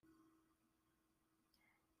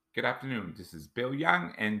Good afternoon. This is Bill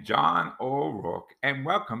Young and John O'Rourke, and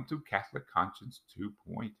welcome to Catholic Conscience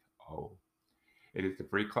 2.0. It is the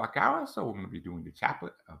 3 o'clock hour, so we're going to be doing the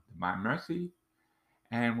Chaplet of Divine Mercy,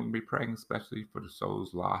 and we're going to be praying especially for the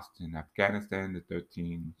souls lost in Afghanistan, the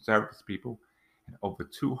 13 service people, and over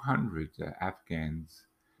 200 Afghans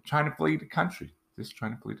trying to flee the country, just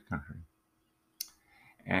trying to flee the country.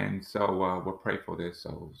 And so we'll pray for their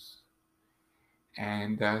souls.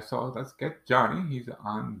 And so let's get Johnny. He's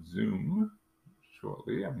on Zoom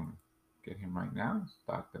shortly. I'm going to get him right now,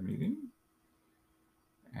 start the meeting,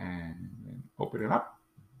 and then open it up.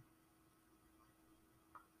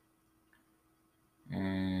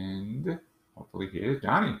 And hopefully here's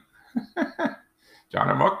Johnny. John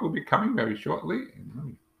and Mark will be coming very shortly. And let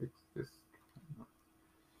me fix this.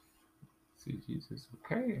 See, Jesus,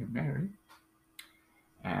 okay, and Mary.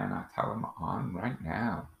 And I'll tell him on right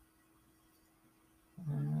now.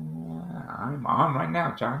 I'm on right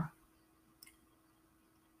now, John.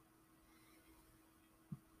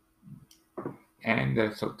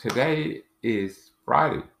 And so today is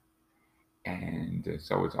Friday. And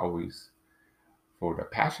so it's always for the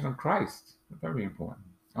Passion of Christ. Very important.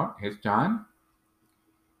 Oh, here's John.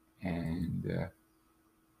 And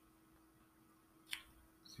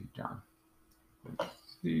see John. Let's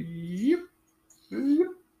see.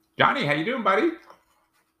 Johnny, how you doing, buddy?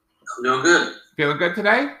 I'm doing good. Feeling good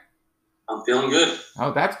today? I'm feeling good.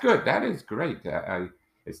 Oh, that's good. That is great.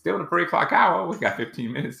 It's still the 3 o'clock hour. We got 15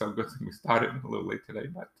 minutes, so good thing we started a little late today,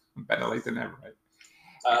 but better late than never, right?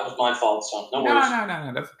 That was my fault, so no worries.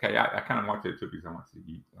 No. That's okay. I kind of wanted to because I wanted to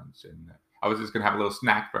eat lunch, and I was just gonna have a little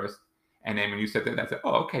snack first. And then when you said that, I said,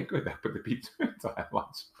 "Oh, okay, good." I put the pizza in, so I had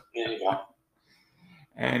lunch. There you go.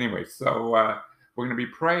 Anyway, so we're gonna be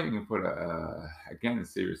praying for the again a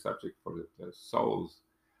serious subject for the souls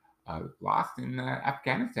lost in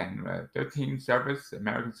Afghanistan. 13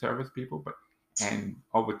 American service people, and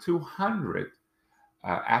over 200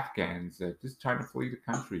 Afghans just trying to flee the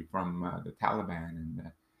country from the Taliban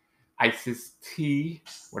and ISIS-T,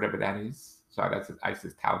 whatever that is. So that's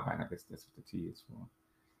ISIS-Taliban. I guess that's what the T is for.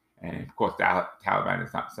 And of course, the Taliban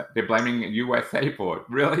is not. They're blaming USA for it.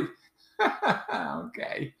 Really?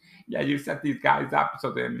 Okay. Yeah, you set these guys up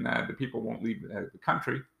so then the people won't leave the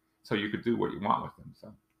country, so you could do what you want with them.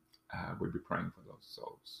 So we'll be praying for those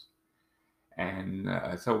souls. And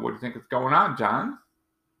so, what do you think is going on, John?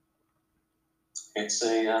 It's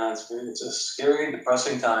a scary,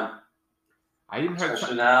 depressing time. I even heard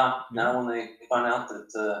especially now when they find out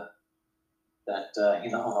that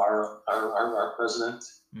our president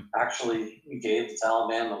actually gave the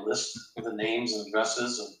Taliban the list of the names and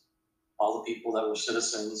addresses of all the people that were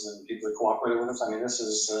citizens and people that cooperated with us. I mean, this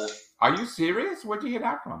is. Are you serious? Where'd you hear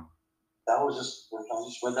that from? I just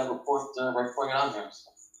read that report right before I got on here.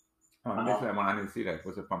 So. Oh, I missed that one. I didn't see that.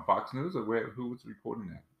 Was it from Fox News or who was reporting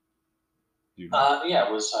that? Yeah,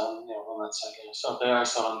 it was on that site. So there, I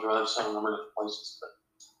saw it on Drive, saw it in a number of different places, but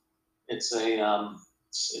it's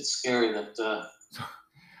scary that.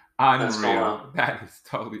 Unreal. That is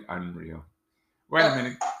totally unreal. Wait a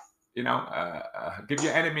minute. Give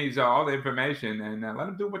your enemies all the information and let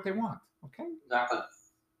them do what they want. Okay. Exactly.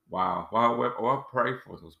 Wow. Well, we'll pray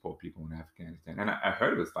for those poor people in Afghanistan. And I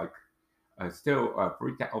heard it was like still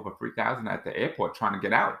over 3,000 at the airport trying to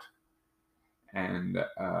get out. And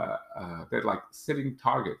they're like sitting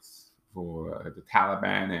targets for the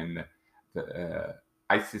Taliban and the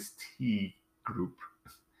ISIS-T group.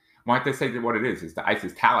 Why don't they say that what it is? It's the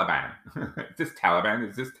ISIS-Taliban. It's just Taliban.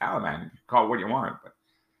 It's just Taliban. You can call it what you want, but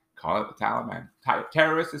call it the Taliban.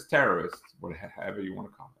 Terrorist is terrorist, whatever you want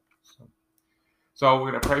to call it. So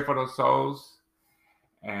we're going to pray for those souls.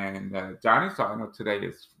 And Johnny, so I know today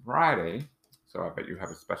is Friday, so I bet you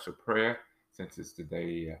have a special prayer since it's the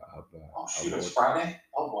day of. It's Friday?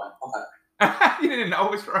 Oh boy, okay. You didn't know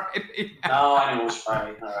it was Friday? No, I knew it was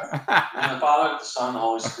Friday. All right. And the Father, the Son, the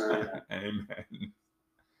Holy Spirit. Amen.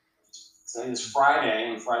 Today is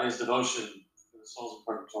Friday, and Friday's devotion for the souls of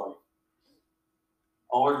Purgatory.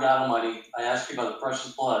 O Lord God Almighty, I ask you by the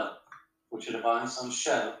precious blood which your divine Son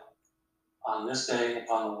shed on this day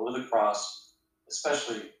upon the wood of the cross,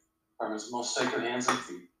 especially from his most sacred hands and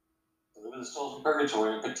feet, deliver the souls of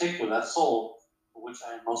Purgatory, in particular that soul for which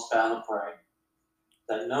I am most bound to pray,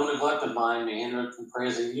 that no neglect of mine may hinder it from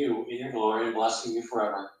praising you in your glory and blessing you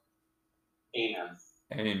forever. Amen.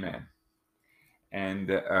 Amen. And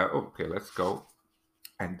okay, let's go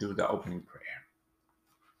and do the opening prayer.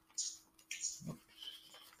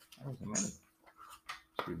 That was a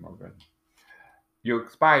minute. You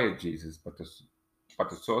expired, Jesus, but the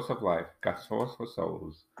source of life, God's source for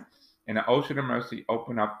souls, and the ocean of mercy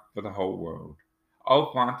open up for the whole world. O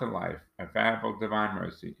font of life, a variable divine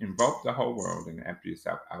mercy, invoke the whole world and empty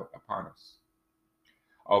yourself out upon us.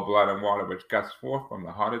 O blood and water which gush forth from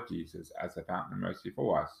the heart of Jesus as a fountain of mercy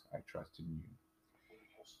for us, I trust in you.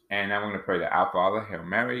 And I'm going to pray the Our Father, Hail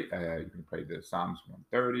Mary. You can pray the Psalms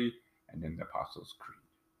 130 and then the Apostles' Creed.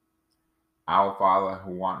 Our Father,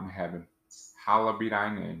 who art in heaven, hallowed be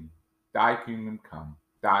thy name. Thy kingdom come,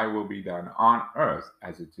 thy will be done on earth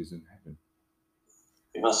as it is in heaven.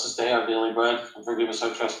 Give us this day our daily bread, and forgive us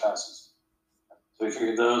our trespasses, so we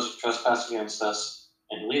forgive those who trespass against us.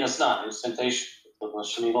 And lead us not into temptation, but deliver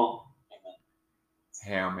us from evil. Amen.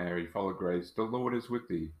 Hail Mary, full of grace, the Lord is with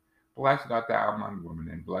thee. Blessed art thou among women,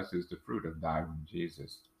 and blessed is the fruit of thy womb,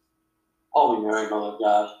 Jesus. Holy Mary, Mother of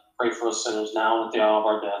God, pray for us sinners now and at the hour of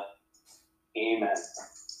our death. Amen.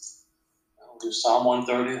 We'll do Psalm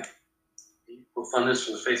 130. We'll fund this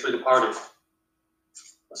from the faithfully departed.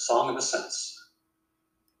 A song of ascents.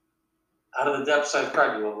 Out of the depths I've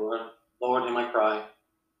cried to you, O Lord. Lord, hear my cry.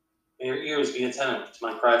 May your ears be attentive to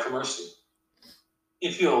my cry for mercy.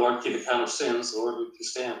 If you, O Lord, keep account of sins, Lord, who can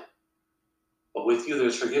stand? But with you there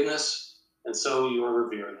is forgiveness, and so you are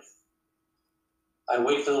revered. I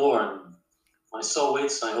wait for the Lord. My soul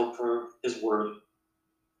waits, and I hope for his word.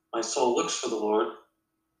 My soul looks for the Lord,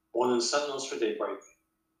 more than sentinels for daybreak.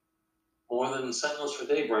 More than sentinels for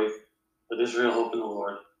daybreak, let Israel hope in the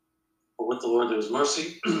Lord. For with the Lord there is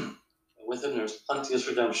mercy, and with him there is plenteous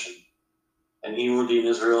redemption. And he will redeem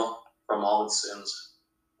Israel from all its sins.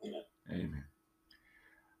 Amen. Amen.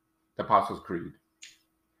 The Apostles' Creed.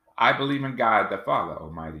 I believe in God, the Father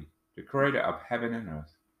Almighty, the creator of heaven and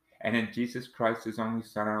earth, and in Jesus Christ, his only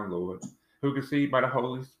Son, our Lord, who conceived by the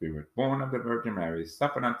Holy Spirit, born of the Virgin Mary,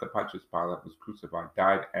 suffered under Pontius Pilate, was crucified,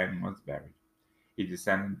 died, and was buried. He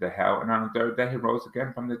descended to hell, and on the third day he rose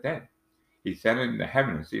again from the dead. He ascended into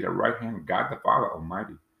heaven and seated at the right hand of God the Father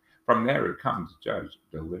Almighty. From there he comes to judge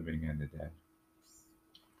the living and the dead.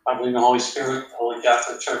 I believe in the Holy Spirit, the Holy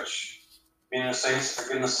Catholic Church, communion of saints,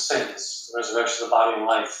 forgiveness of sins, the resurrection of the body and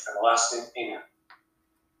life, everlasting. Amen.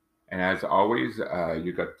 And as always,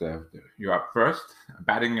 you're up first,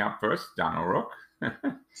 batting up first, Don O'Rourke,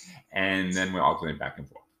 and then we're alternating back and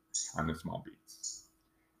forth on the small beats.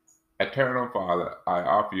 Eternal Father, I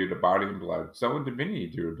offer you the body and blood, so in divinity,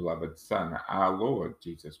 dear beloved Son, our Lord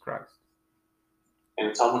Jesus Christ. In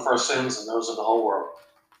atonement for our sins and those of the whole world,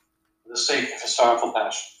 for the sake of his sorrowful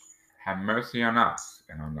passion. Have mercy on us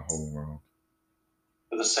and on the whole world.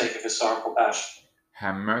 For the sake of his sorrowful passion.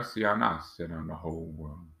 Have mercy on us and on the whole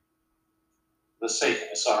world. For the sake of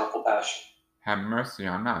his sorrowful passion. Have mercy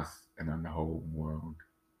on us and on the whole world.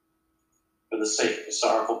 For the sake of his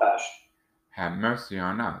sorrowful passion. Have mercy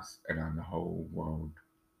on us and on the whole world.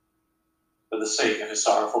 For the sake of his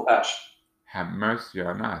sorrowful passion. Have mercy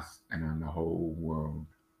on us and on the whole world.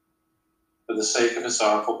 For the sake of his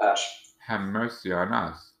sorrowful passion. Have mercy on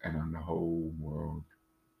us and on the whole world.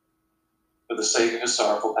 For the sake of his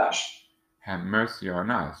sorrowful passion. Have mercy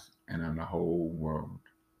on us and on the whole world.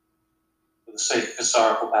 For the sake of his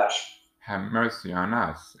sorrowful passion. Have mercy on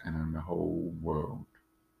us and on the whole world.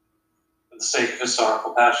 For the sake of his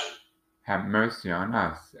sorrowful passion. Have mercy on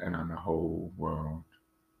us and on the whole world.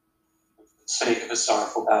 For the sake of his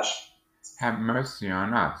sorrowful passion. Have mercy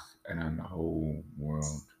on us and on the whole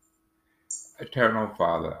world. Eternal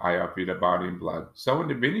Father, I offer you the body and blood, so in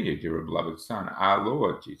divinity of your beloved Son, our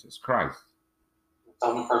Lord Jesus Christ.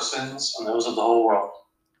 Atonement for our sins and those of the whole world.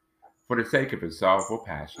 For the sake of his sorrowful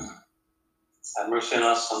passion. Have mercy on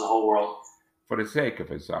us and the whole world. For the sake of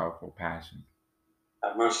his sorrowful passion.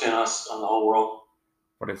 Have mercy on us and the whole world.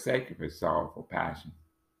 For the sake of his sorrowful passion.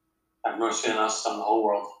 Have mercy on us and the whole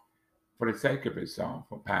world. For the sake of his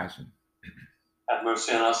sorrowful passion. Have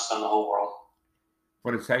mercy on us and the whole world.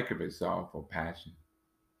 For the sake of his sorrowful passion.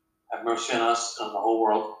 Have mercy on us and the whole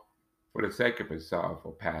world. For the sake of his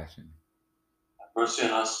sorrowful passion. Have mercy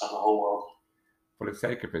on us and the whole world. For the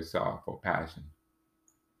sake of his sorrowful passion.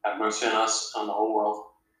 Have mercy on us and the whole world.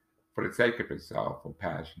 For the sake of his sorrowful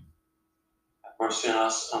passion. Have mercy on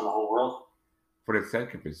us and the whole world. For the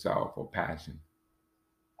sake of his sorrowful passion.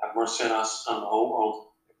 Have mercy on us and the whole world.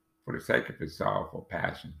 For the sake of his sorrowful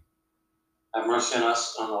passion. Have mercy on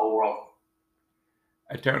us and the whole world.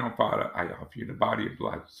 Eternal Father, I offer you the body and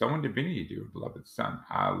blood, so in divinity, dear beloved Son,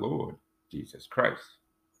 our Lord Jesus Christ.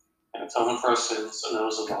 In atonement for our sins and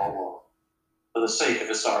those of the whole world. For the sake of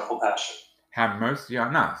his sorrowful passion. Have mercy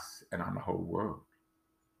on us and on the whole world.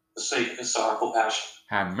 For the sake of his sorrowful passion.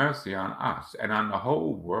 Have mercy on us and on the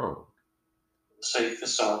whole world. For the sake of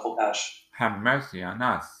his sorrowful passion. Have mercy on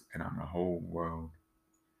us and on the whole world.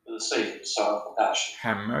 For the sake of his sorrowful passion.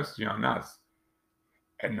 Have mercy on us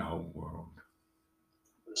and the whole world.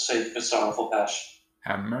 For the sake of his sorrowful passion.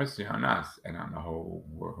 Have mercy on us and on the whole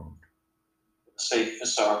world. For the sake of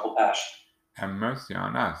his sorrowful passion. Have mercy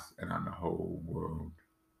on us and on the whole world.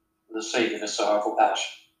 For the sake of his sorrowful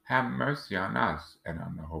passion. Have mercy on us and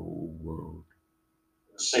on the whole world.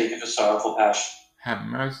 For the sake of his sorrowful passion. Have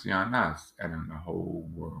mercy on us and on the whole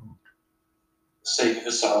world. For the sake of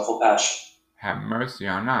his sorrowful passion. Have mercy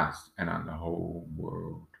on us and on the whole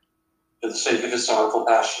world. For the sake of his sorrowful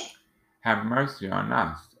passion. Have mercy on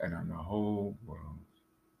us and on the whole world.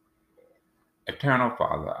 Eternal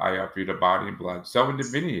Father, I offer you the body and blood, soul and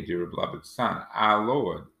divinity of your beloved Son, our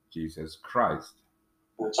Lord Jesus Christ,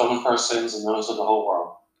 For the atonement for our sins and those of the whole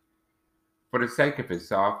world. for the sake of his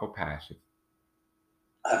sorrowful passion.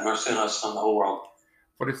 Have mercy on us and on the whole world.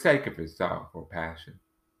 For the sake of his sorrowful passion.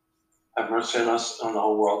 Have mercy on us and on the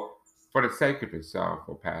whole world. For the sake of his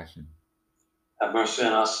sorrowful passion. Have mercy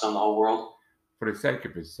on us and on the whole world. For the sake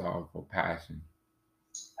of his sorrowful passion.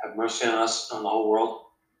 Have mercy on us and on the whole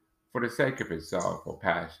world. For the sake of his sorrowful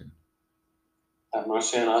passion. Have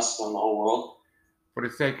mercy on us and on the whole world. For the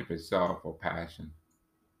sake of his sorrowful passion.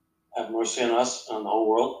 Have mercy on us and on the whole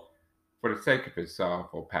world. For the sake of his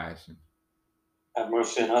sorrowful passion.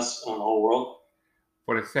 Have mercy on us and on the whole world. For the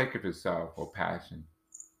sake of his sorrowful passion.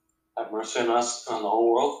 Have mercy on us and on the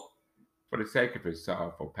whole world. For the sake of his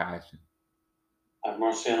sorrowful passion. Have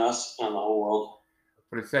mercy on us and on the whole world.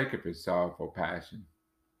 For the sake of his sorrowful passion.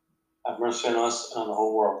 Have mercy on us and on the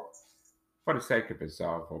whole world. For the sake of his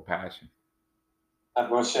sorrowful passion. Have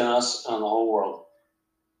mercy on us and on the whole world.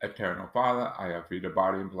 Eternal Father, I offer you the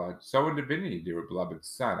body and blood, soul and divinity of your beloved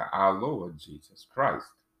Son, our Lord Jesus Christ,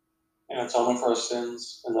 In atonement for our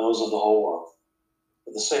sins and those of the whole world.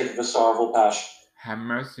 For the sake of his sorrowful passion. have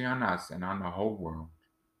mercy on us and on the whole world.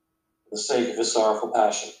 For the sake of his sorrowful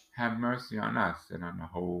passion. Have mercy on us and on the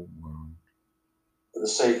whole world. For the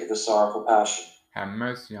sake of his sorrowful passion. Have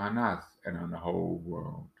mercy on us and on the whole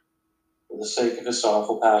world. For the sake of his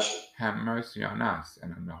sorrowful passion. Have mercy on us and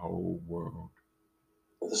on the whole world.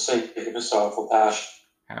 For the sake of his sorrowful passion.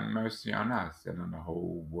 Have mercy on us and on the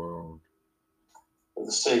whole world. For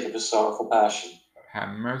the sake of his sorrowful passion.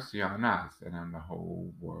 Have mercy on us and on the whole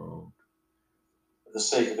world. For the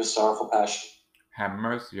sake of his sorrowful passion. Have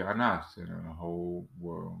mercy on us and on the whole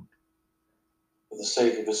world. For the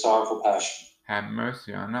sake of his sorrowful passion. Have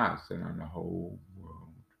mercy on us and on the whole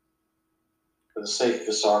world. For the sake of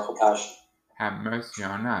his sorrowful passion. Have mercy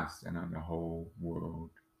on us and on the whole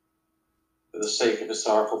world. For the sake of his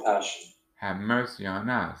sorrowful passion. Have mercy on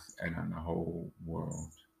us and on the whole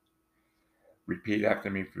world. Repeat after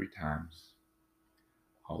me 3 times.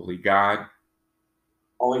 Holy God,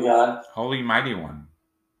 Holy God, Holy Mighty One,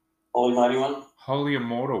 Holy Mighty One, Holy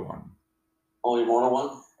Immortal One, Holy Immortal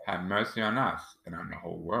One, have mercy on us and on the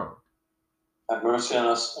whole world. have mercy on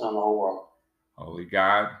us and on the whole world. Holy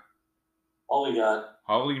God, Holy God,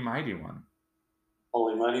 Holy Mighty One,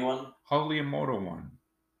 Holy Mighty One, Holy Immortal One,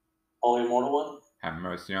 Holy Immortal One, have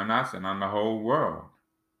mercy on us and on the whole world.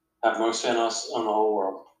 have mercy on us and on the whole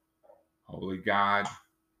world. Holy God,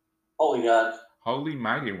 Holy God, Holy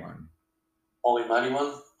Mighty One, Holy Mighty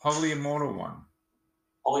One, Holy Immortal One,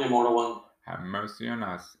 Holy Immortal One, have mercy on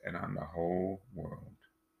us and on the whole world.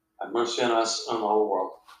 have mercy on us and on the whole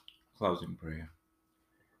world. Closing prayer.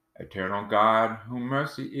 Eternal God, whose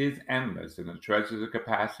mercy is endless and the treasures of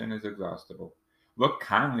compassion is exhaustible, look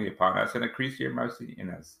kindly upon us and increase your mercy in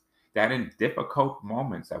us, that in difficult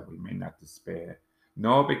moments that we may not despair,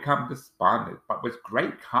 nor become despondent, but with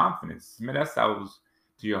great confidence submit ourselves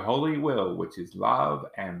to your holy will, which is love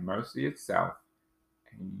and mercy itself.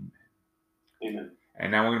 Amen. Amen.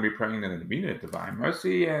 And now we're going to be praying the Novena of Divine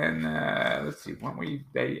Mercy. And let's see, weren't we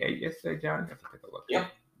day 8 yesterday, John? Let's take a look. Yeah.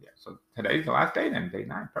 Yeah. So today's the last day, then day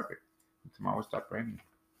 9. Perfect. And tomorrow we'll start praying.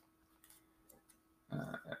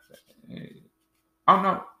 Oh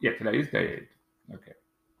no, yeah, today is day 8.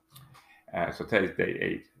 Okay. So today's day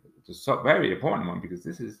 8. It's a very important one because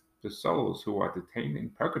this is the souls who are detained in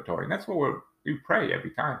purgatory, and that's what we pray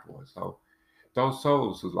every time for. So those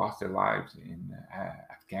souls who lost their lives in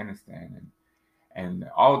Afghanistan and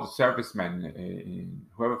all the servicemen in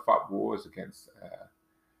whoever fought wars against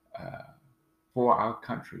for our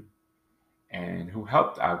country and who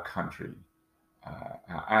helped our country,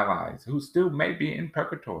 our allies, who still may be in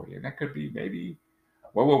purgatory, and that could be maybe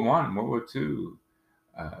World War I, World War II,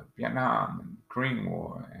 Vietnam, and Korean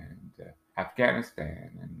War, and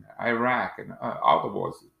Afghanistan, and Iraq, and all the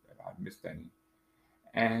wars that I missed any.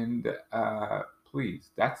 And please,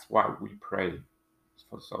 that's why we pray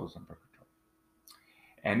for souls in purgatory.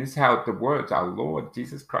 And this is how the words our Lord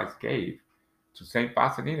Jesus Christ gave to St.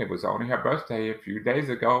 Faustina. It was only her birthday a few days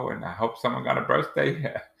ago, and I hope someone got a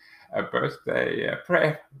birthday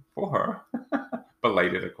prayer for her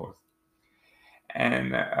belated, of course.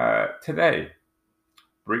 And today,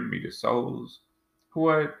 bring me the souls who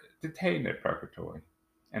are detained at Purgatory,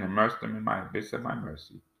 and immerse them in my abyss of my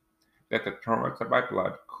mercy, that the torrents of my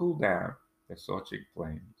blood cool down the scorching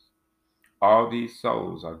flames. All these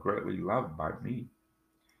souls are greatly loved by me.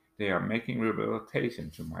 They are making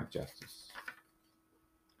rehabilitation to my justice.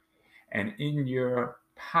 And in your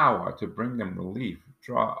power to bring them relief,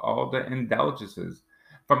 draw all the indulgences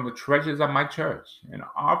from the treasures of my church and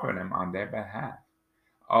offer them on their behalf.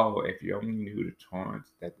 Oh, if you only knew the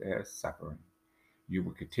torments that they are suffering, you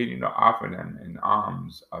will continue to offer them in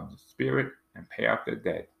alms of the Spirit and pay off their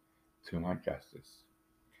debt to my justice.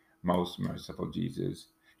 Most merciful Jesus,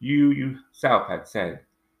 you yourself had said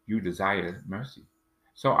you desire mercy.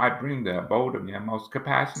 So I bring the abode of your most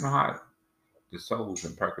compassionate heart, the souls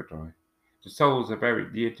in purgatory. The souls are very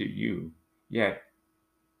dear to you, yet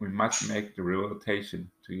we must make the rehabilitation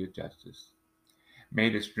to your justice. May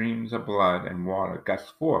the streams of blood and water gush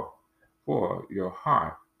forth for your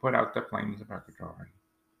heart, put out the flames of purgatory,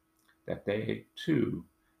 that they, too,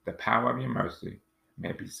 the power of your mercy,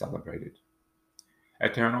 may be celebrated.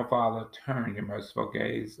 Eternal Father, turn your merciful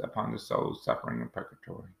gaze upon the souls suffering in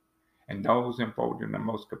purgatory, and those enfolded in the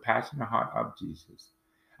most compassionate heart of Jesus.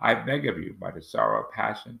 I beg of you, by the sorrow and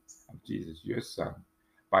passion of Jesus, your Son,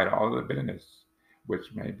 by all the bitterness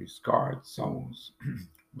which may be scarred souls,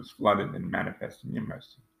 was flooded and manifest in your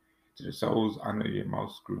mercy, to the souls under your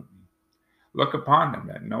most scrutiny. Look upon them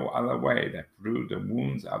in no other way than through the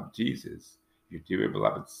wounds of Jesus, your dear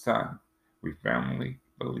beloved Son. We firmly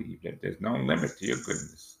believe that there's no limit to your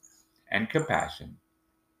goodness and compassion.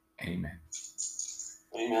 Amen.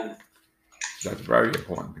 Amen. So that's very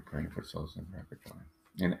important to be praying for souls in purgatory.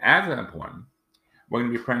 And as important, we're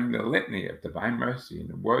going to be praying the litany of divine mercy in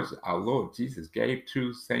the words our Lord Jesus gave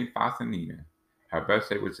to St. Faustina. Her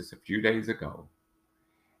birthday was just a few days ago.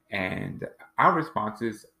 And our response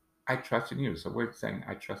is, I trust in you. So we're saying,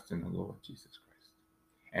 I trust in the Lord Jesus Christ.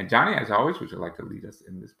 And Johnny, as always, would you like to lead us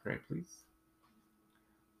in this prayer, please?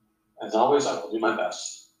 As always, I will do my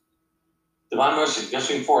best. Divine mercy,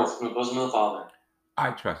 gushing forth from the bosom of the Father.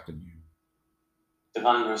 I trust in you.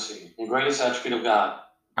 Divine mercy, the greatest attribute of God.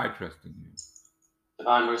 I trust in you.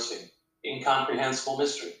 Divine mercy, incomprehensible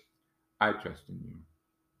mystery. I trust in you.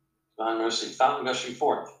 Divine mercy, fountain gushing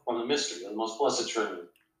forth from the mystery of the most blessed Trinity.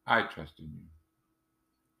 I trust in you.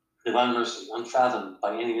 Divine mercy, unfathomed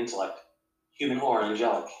by any intellect, human or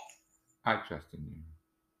angelic. I trust in you.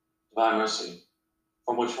 Divine mercy,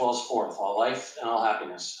 from which wells forth all life and all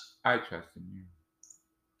happiness. I trust in you.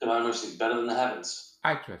 Divine mercy, better than the heavens.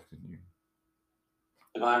 I trust in you.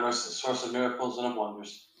 Divine mercy, source of miracles and of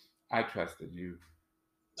wonders. I trust in you.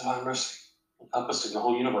 Divine mercy, encompassing the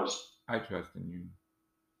whole universe. I trust in you.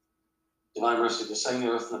 Divine mercy, descending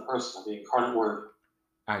the earth in the person of the incarnate Word.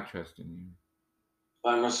 I trust in you.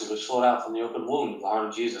 Divine mercy, which flowed out from the open wound of the heart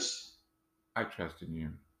of Jesus. I trust in you.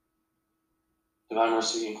 Divine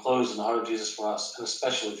mercy, enclosed in the heart of Jesus for us, and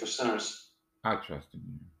especially for sinners. I trust in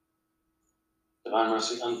you. Divine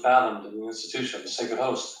mercy, unfathomed in the institution of the sacred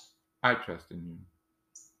host. I trust in you.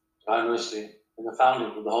 Divine mercy, in the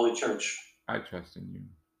founding of the Holy Church. I trust in you.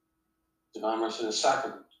 Divine mercy in the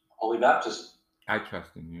sacrament, holy baptism. I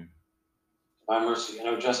trust in you. Divine mercy in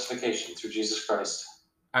our justification through Jesus Christ.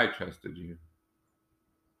 I trust in you.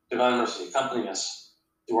 Divine mercy accompanying us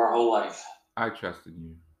through our whole life. I trust in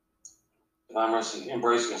you. Divine mercy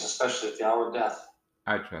embracing us, especially at the hour of death.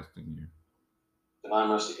 I trust in you. Divine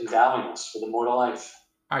mercy endowing us with immortal life.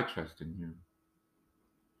 I trust in you.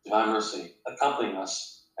 Divine mercy accompanying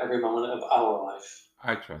us every moment of our life.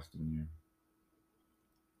 I trust in you.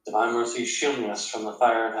 Divine mercy shielding us from the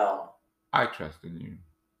fire of hell. I trust in you.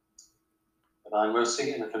 Divine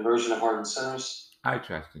mercy in the conversion of hardened sinners. I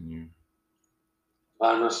trust in you.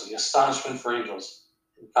 Divine mercy, astonishment for angels,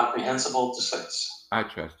 incomprehensible to saints. I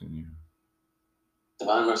trust in you.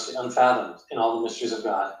 Divine mercy, unfathomed in all the mysteries of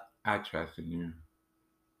God. I trust in you.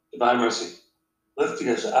 Divine mercy, lifting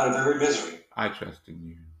us out of every misery. I trust in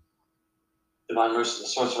you. Divine mercy, the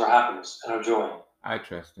source of our happiness and our joy. I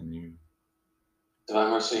trust in you.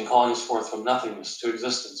 Divine mercy in calling us forth from nothingness to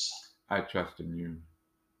existence. I trust in you.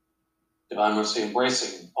 Divine mercy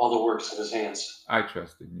embracing all the works of his hands. I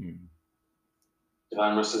trust in you.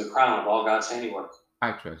 Divine mercy, the crown of all God's handiwork.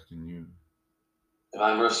 I trust in you.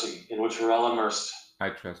 Divine mercy, in which we're all immersed.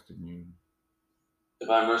 I trust in you.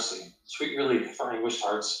 Divine mercy, sweet relief for anguished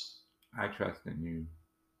hearts. I trust in you.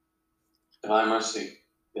 Divine mercy,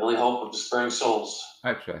 the only hope of despairing souls.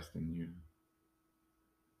 I trust in you.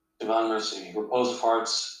 Divine mercy, repose of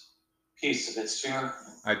hearts, peace amidst fear.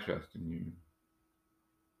 I trust in you.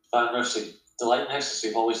 Divine mercy, delight and ecstasy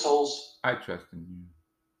of holy souls, I trust in you.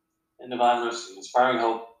 and divine mercy, inspiring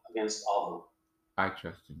hope against all hope. I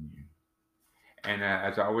trust in you. And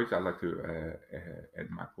as always, I'd like to end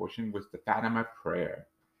my portion with the Fatima prayer.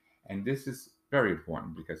 And this is very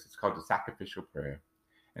important because it's called the sacrificial prayer.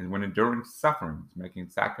 And when enduring sufferings, making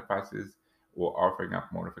sacrifices or offering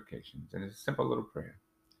up mortifications. And it's a simple little prayer.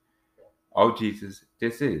 Oh, Jesus,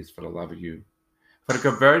 this is for the love of you, for the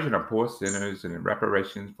conversion of poor sinners and in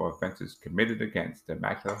reparations for offenses committed against the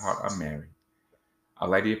Immaculate Heart of Mary. Our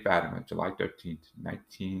Lady of Fatima, July 13th,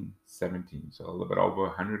 1917. So a little bit over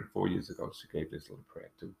 104 years ago, she gave this little prayer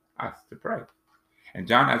to us to pray. And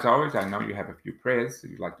John, as always, I know you have a few prayers that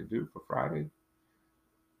you'd like to do for Friday.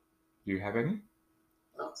 Do you have any?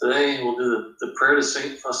 Well, today we'll do the prayer to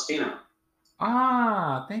Saint Faustina.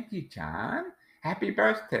 Ah, thank you, John. Happy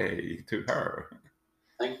birthday to her.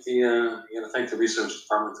 You got to thank the research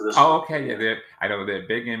department for this. Oh, okay, yeah, I know they're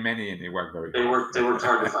big and many, and they work very hard. They worked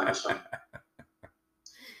hard to find this one.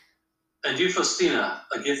 And you, Faustina,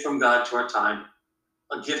 a gift from God to our time,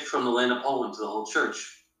 a gift from the land of Poland to the whole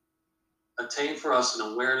Church. Attain for us an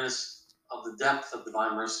awareness of the depth of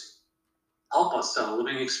divine mercy. Help us to have a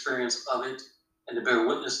living experience of it and to bear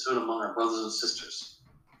witness to it among our brothers and sisters.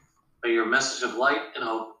 May your message of light and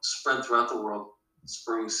hope spread throughout the world,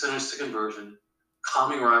 spurring sinners to conversion,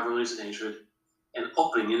 calming rivalries and hatred, and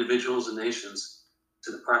opening individuals and nations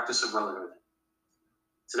to the practice of brotherhood.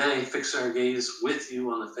 Today, fixing our gaze with you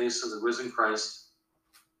on the face of the risen Christ,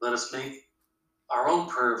 let us make our own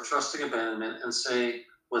prayer of trusting abandonment and say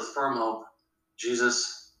with firm hope,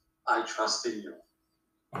 Jesus, I trust in you.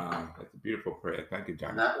 That's a beautiful prayer. Thank you,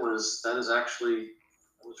 John. And that was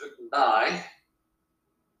written by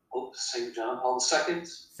Pope St. John Paul II.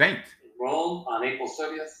 Saint. In Rome on April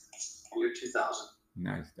 30th, year 2000.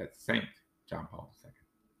 Nice. That's Saint John Paul II.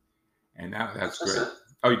 And that's great. It.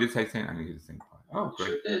 Oh, you did say Saint? I needed to Saint Paul. Oh, great.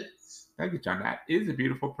 Sure did. Thank you, John. That is a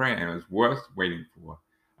beautiful prayer, and it was worth waiting for.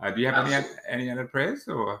 Do you have any other prayers,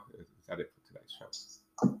 or is that it for today's show?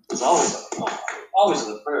 There's always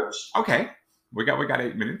the prayers. Okay, we got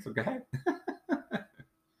 8 minutes. So go ahead.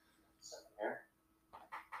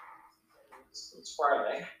 It's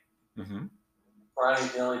Friday. Mm-hmm. Friday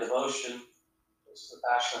daily devotion is the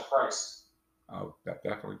Passion of Christ. Oh, that's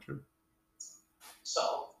definitely true. So,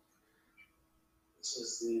 this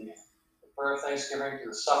is the prayer of thanksgiving to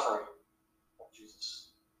the suffering of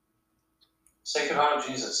Jesus. Sacred Heart of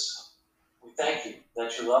Jesus, we thank you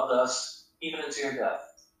that you loved us even into your death.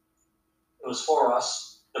 It was for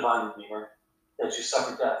us, divine Redeemer, that you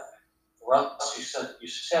suffered death. For us, you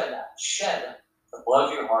shed the blood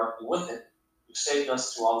of your heart, and with it, you saved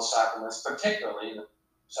us through all the sacraments, particularly the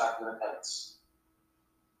sacrament of penance.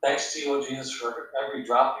 Thanks to you, O Jesus, for every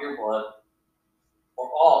drop of your blood, for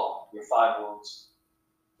all your 5 wounds.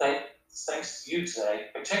 Thanks to you today,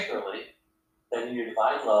 particularly that in your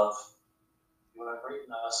divine love, you have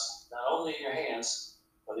written us not only in your hands,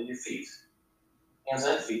 but in your feet, hands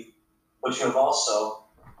and feet, but you have also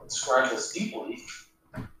inscribed us deeply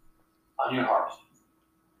on your heart.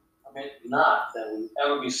 Permit not that we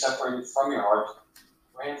ever be separated from your heart.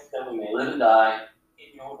 Grant that we may live and die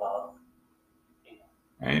in your love.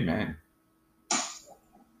 Amen.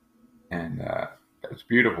 And that's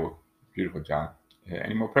beautiful. Beautiful, John.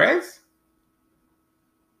 Any more prayers?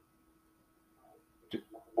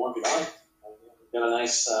 More behind. We've got a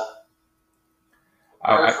nice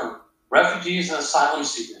prayer from refugees and asylum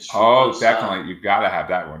seekers. Oh, definitely. You've got to have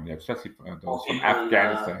that one, yeah, especially for those from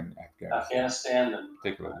Afghanistan. Afghanistan and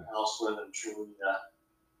particularly. elsewhere that truly.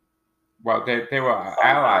 Well, they were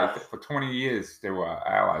allies for 20 years. They were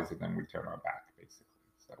allies, and then we turned our back, basically.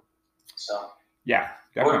 So yeah,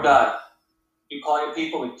 definitely. Lord of God, you call your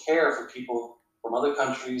people. We care for people from other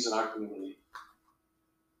countries in our community.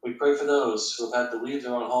 We pray for those who have had to leave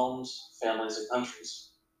their own homes, families, and countries.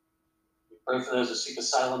 We pray for those who seek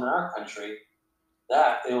asylum in our country,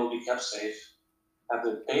 that they will be kept safe, have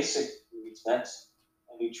their basic needs met,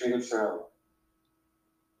 and be treated fairly.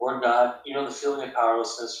 Lord God, you know the feeling of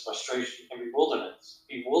powerlessness, frustration, and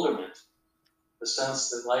bewilderment, the sense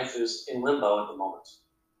that life is in limbo at the moment.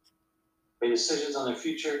 May decisions on their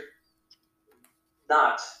future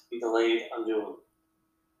not be delayed unduly.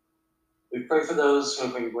 We pray for those who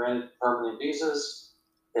have been granted permanent visas,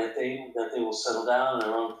 that they will settle down in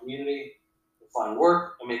their own community, find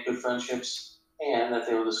work, and make good friendships, and that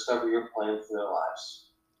they will discover your plan for their lives.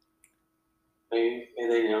 May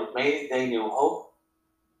they know hope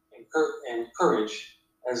and courage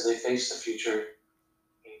as they face the future.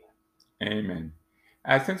 Amen.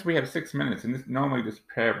 Since we have 6 minutes, and normally this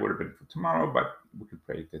prayer would have been for tomorrow, but we could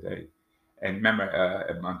pray today. And remember,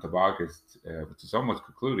 a month of August, which is almost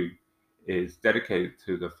concluding, is dedicated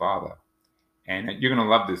to the Father. And you're going to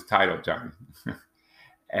love this title, Johnny.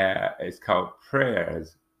 It's called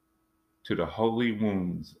Prayers to the Holy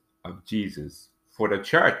Wounds of Jesus for the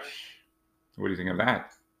Church. What do you think of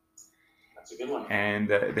that? That's a good one. And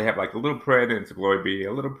they have like a little prayer, then it's a glory be,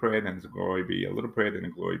 a little prayer, then it's a glory be, a little prayer, then a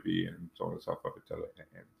glory be, and so on and so forth until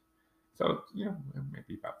the end. So,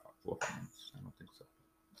 maybe about 4 minutes. I don't think so.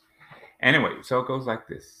 Anyway, so it goes like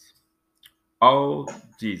this. Oh,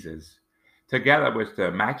 Jesus, together with the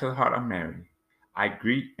Immaculate Heart of Mary, I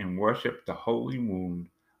greet and worship the holy wound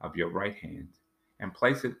of your right hand and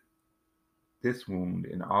place this wound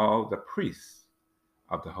in all the priests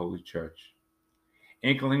of the Holy Church,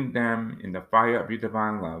 inkling them in the fire of your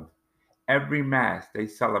divine love. Every Mass they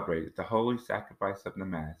celebrate the holy sacrifice of the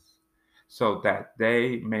Mass, so that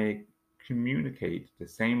they may communicate the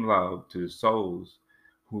same love to the souls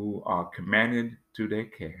who are commanded to their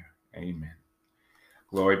care. Amen.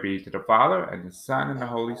 Glory be to the Father, and the Son, and the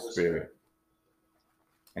Holy Spirit.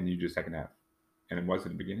 And you do second half. And it was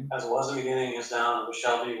in the beginning? As it was in the beginning, is now, and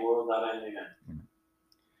shall be, world without end. Amen.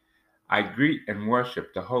 I greet and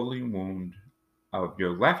worship the holy wound of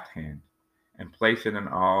your left hand and place it in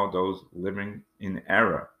all those living in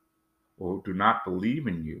error or who do not believe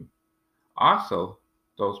in you. Also,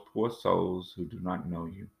 those poor souls who do not know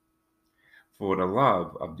you. For the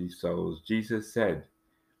love of these souls, Jesus said,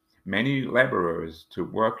 many laborers to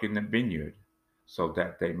work in the vineyard, so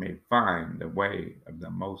that they may find the way of the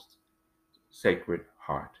most sacred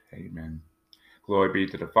heart. Amen. Glory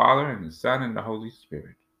be to the Father, and the Son, and the Holy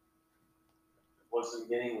Spirit. Was in the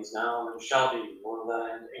beginning, is now, and shall be, world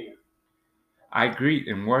without end. Amen. I greet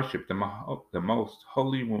and worship the most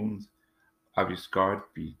holy wounds of your scarred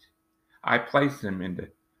feet. I place them in the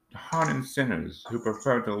hardened sinners who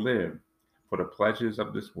prefer to live for the pleasures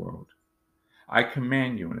of this world. I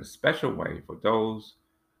command you in a special way for those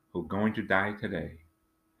who are going to die today.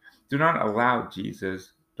 Do not allow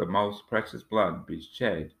Jesus, the most precious blood, be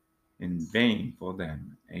shed in vain for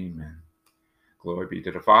them. Amen. Glory be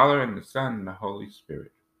to the Father, and the Son, and the Holy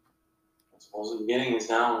Spirit. As was in the beginning, is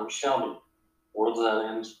now, and shall be, world without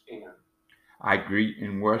end. Amen. I greet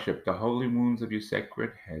and worship the holy wounds of your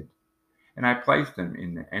sacred head, and I place them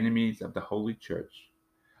in the enemies of the Holy Church,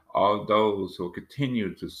 all those who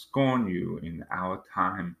continue to scorn you in our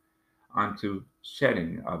time unto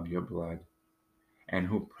shedding of your blood, and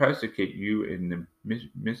who persecute you in the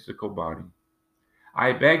mystical body.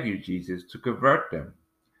 I beg you, Jesus, to convert them,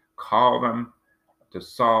 call them to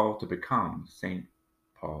Saul to become St.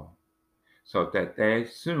 Paul, so that they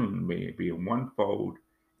soon may be one fold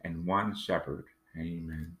and one shepherd.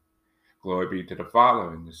 Amen. Glory be to the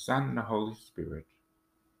Father, and the Son, and the Holy Spirit.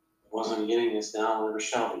 It was in the beginning, is now, and ever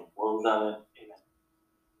shall be, world without end. Amen.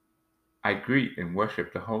 I greet and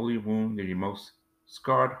worship the holy wound of your most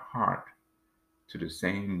scarred heart to the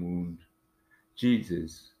same wound.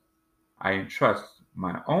 Jesus, I entrust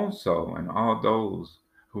my own soul and all those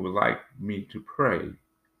who would like me to pray,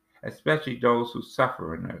 especially those who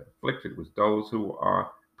suffer and are afflicted with those who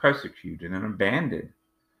are persecuted and abandoned.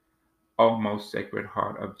 O most sacred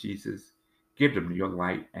heart of Jesus, give them your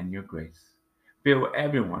light and your grace. Fill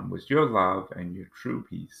everyone with your love and your true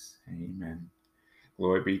peace. Amen.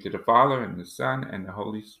 Glory be to the Father, and the Son, and the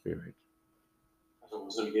Holy Spirit. As it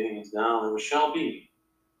was in the beginning, is now, and ever shall be,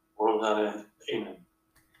 world without end. Amen.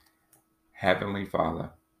 Heavenly Father,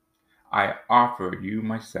 I offer you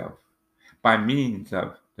myself by means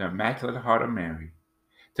of the Immaculate Heart of Mary,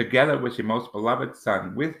 together with your most beloved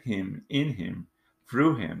Son, with him, in him,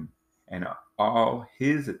 through him, and all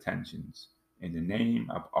his attentions, in the name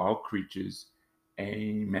of all creatures.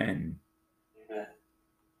 Amen. Amen.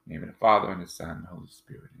 In the name of the Father, and the Son, and the Holy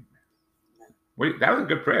Spirit. Amen. That was a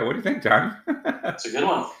good prayer. What do you think, Johnny? That's a good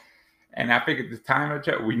one. And I figured this time of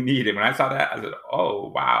church, we need it. When I saw that, I said, oh,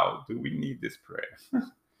 wow, do we need this prayer?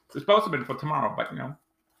 It's supposed to be for tomorrow, but,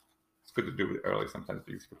 it's good to do it early sometimes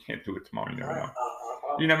because if we can't do it tomorrow, you never know.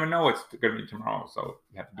 You never know it's going to be tomorrow, so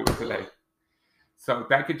you have to do it today. So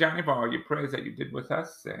thank you, Johnny, for all your prayers that you did with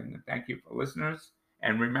us, and thank you for listeners.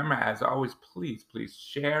 And remember, as always, please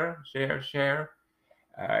share.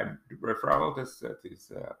 Referral this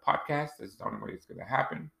podcast. This is the only way it's going to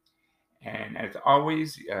happen. And as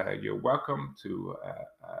always, you're welcome to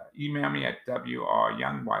email me at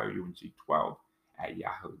wryoung12 at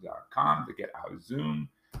yahoo.com to get our Zoom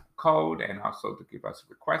code and also to give us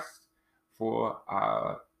requests for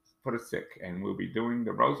the sick. And we'll be doing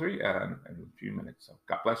the rosary in a few minutes. So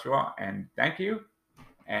God bless you all, and thank you.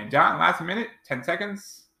 And John, last minute, 10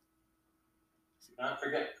 seconds. Do not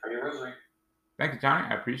forget, pray your rosary. Thank you, Johnny.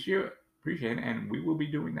 I appreciate it, and we will be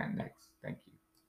doing that next.